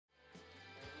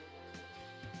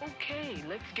Okay,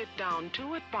 let's get down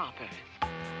to it, boppers.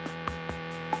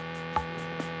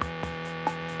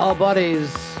 Oh,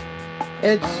 buddies,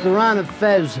 it's the Ron and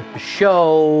Fez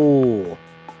show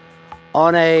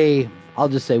on I'll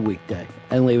just say weekday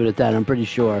and leave it at that. I'm pretty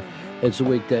sure it's a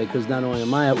weekday because not only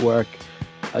am I at work,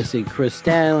 I see Chris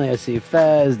Stanley, I see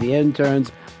Fez, the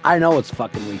interns. I know it's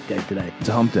fucking weekday today. It's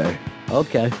a hump day.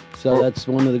 Okay, so that's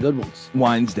one of the good ones.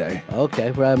 Wine's day.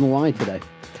 Okay, we're having wine today.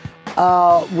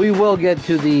 We will get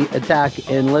to the attack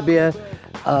in Libya.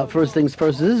 First things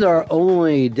first, this is our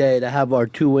only day to have our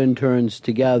two interns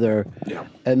together. Yeah.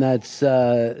 And that's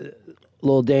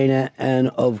Little Dana and,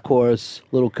 of course,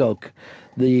 Little Coke.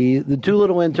 The two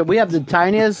little interns. We have the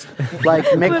tiniest,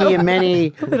 like Mickey and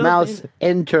Minnie Mouse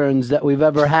interns that we've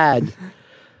ever had.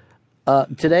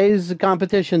 Today's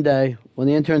competition day when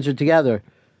the interns are together.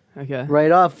 Okay.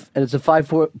 Right off, and it's a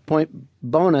 5-point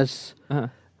bonus. Uh-huh.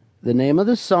 The name of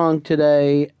the song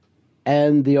today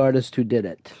and the artist who did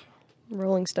it.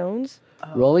 Rolling Stones?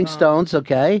 Rolling Stones,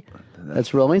 okay.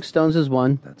 That's Rolling Stones is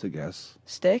one. That's a guess.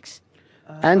 Sticks?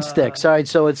 And Sticks. All right,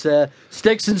 so it's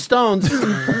Sticks and Stones.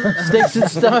 Sticks and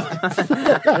Stones.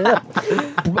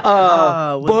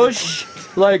 Bush,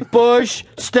 like Bush,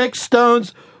 Sticks,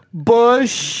 Stones,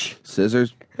 Bush,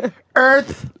 Scissors.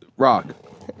 Earth. Rock.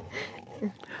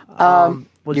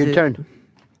 Your turn.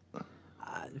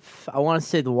 I want to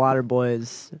say the Water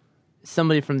Boys.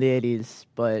 Somebody from the 80s,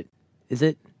 but is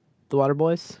it the Water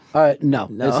Boys? All right, no,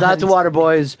 No. it's not the Water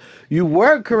Boys. You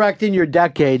were correct in your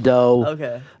decade, though.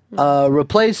 Okay.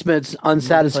 Replacements,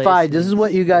 Unsatisfied. This is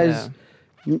what you guys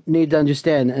need to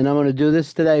understand, and I'm going to do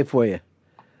this today for you.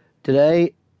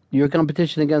 Today, your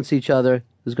competition against each other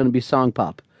is going to be Song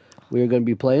Pop. We are going to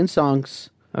be playing songs,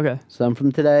 Okay. some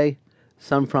from today,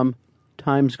 some from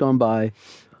times gone by.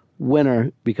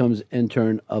 Winner becomes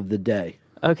intern of the day.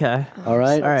 Okay. All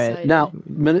right? All right. excited. Now,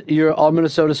 you're all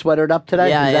Minnesota sweatered up today?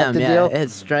 Yeah, is I that am. the Yeah, deal? it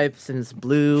has stripes and it's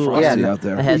blue. Frosty and out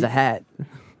there. It has a hat.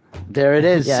 There it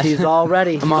is. Yeah. He's all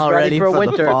ready. I'm all ready for for the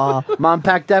winter. fall. Mom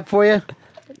packed that for you?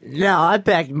 No, I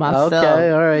packed myself.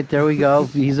 Okay, all right, there we go.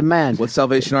 He's a man. What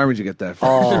Salvation Army did you get that from?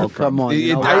 Oh, come on.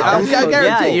 You know, I Yeah,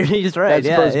 guarantee. he's right. that's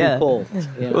yeah, supposed yeah. to be cool.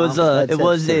 You It know? was That's it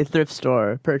was a it. thrift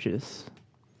store purchase.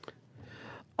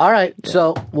 All right,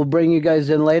 so we'll bring you guys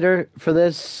in later for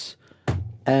this,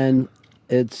 and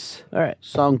it's All right.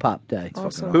 Song Pop Day.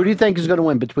 Awesome. Who do you think is going to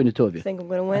win between the two of you? Think I'm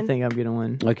going to I win? think I'm gonna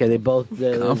win. Okay,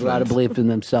 there's a lot of belief in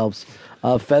themselves.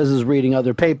 Fez is reading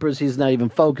other papers. He's not even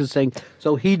focusing,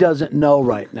 so he doesn't know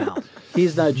right now.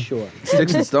 He's not sure.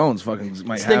 Sticks and Stones fucking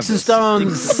might have Sticks and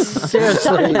this. Stones,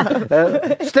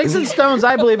 seriously. Sticks and Stones,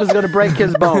 I believe, is going to break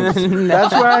his bones.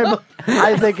 That's where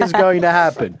I think is going to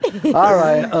happen. All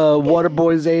right,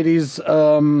 Waterboys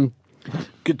 80s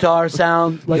guitar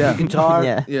sound, like a guitar.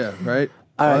 Yeah. Yeah, right?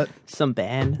 All right. What? Some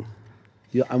band.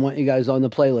 I want you guys on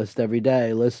the playlist every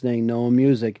day, listening, knowing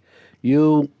music.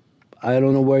 I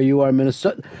don't know where you are,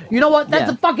 Minnesota. You know what? That's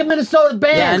Yeah. a fucking Minnesota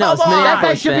band. Yeah, I know, it's Come on. That guy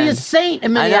Minneapolis should be a band. saint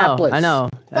in Minneapolis. I know.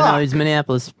 Fuck. He's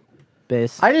Minneapolis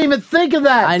based. I didn't even think of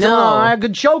that. I till know. I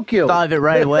could choke you. Thought of it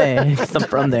right away. 'Cause I'm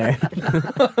from there.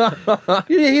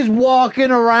 He's walking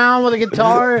around with a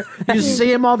guitar. You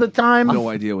see him all the time. No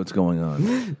idea what's going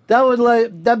on.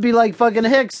 That'd be like fucking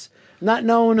Hicks not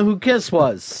knowing who Kiss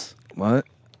was. What?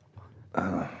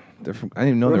 Different. I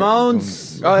didn't even know.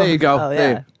 Ramones. Oh, there you go. Oh, yeah.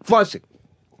 There. Flushing.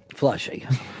 Flushing.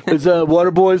 It's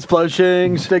Waterboys,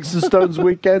 Flushing, Sticks and Stones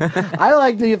weekend. I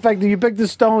like the fact that you picked the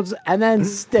Stones and then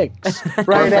Sticks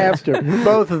right after.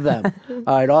 Both of them.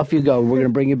 All right, off you go. We're going to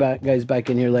bring you guys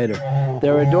back in here later.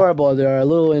 They're adorable. They're our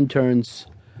little interns.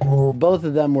 Both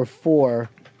of them were 4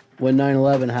 when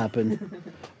 9/11 happened.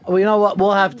 Well, you know what?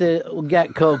 We'll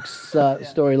get Coke's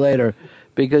story later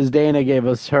because Dana gave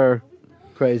us her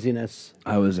craziness.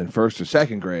 I was in first or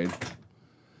second grade.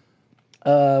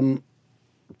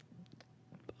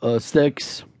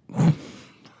 Sticks,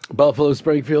 Buffalo,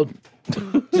 Springfield.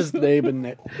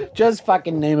 Just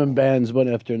fucking naming bands one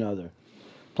after another.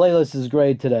 Playlist is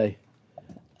great today.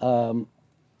 It's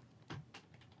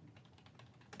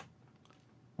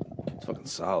fucking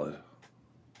solid.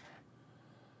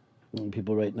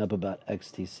 People writing up about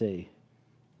XTC.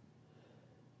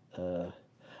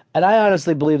 And I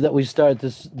honestly believe that we started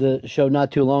the show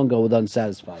not too long ago with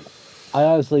Unsatisfied. I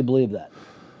honestly believe that.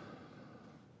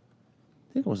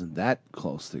 I think it wasn't that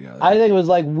close together. I think it was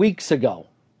like weeks ago.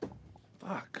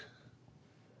 Fuck.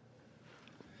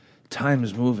 Time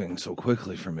is moving so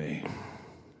quickly for me.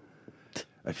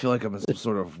 I feel like I'm in some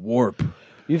sort of warp.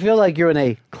 You feel like you're in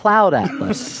a cloud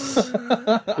atlas.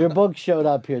 Your book showed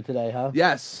up here today, huh?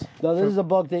 Yes. No, this is a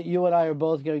book that you and I are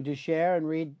both going to share and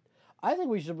read. I think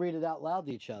we should read it out loud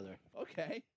to each other. Okay.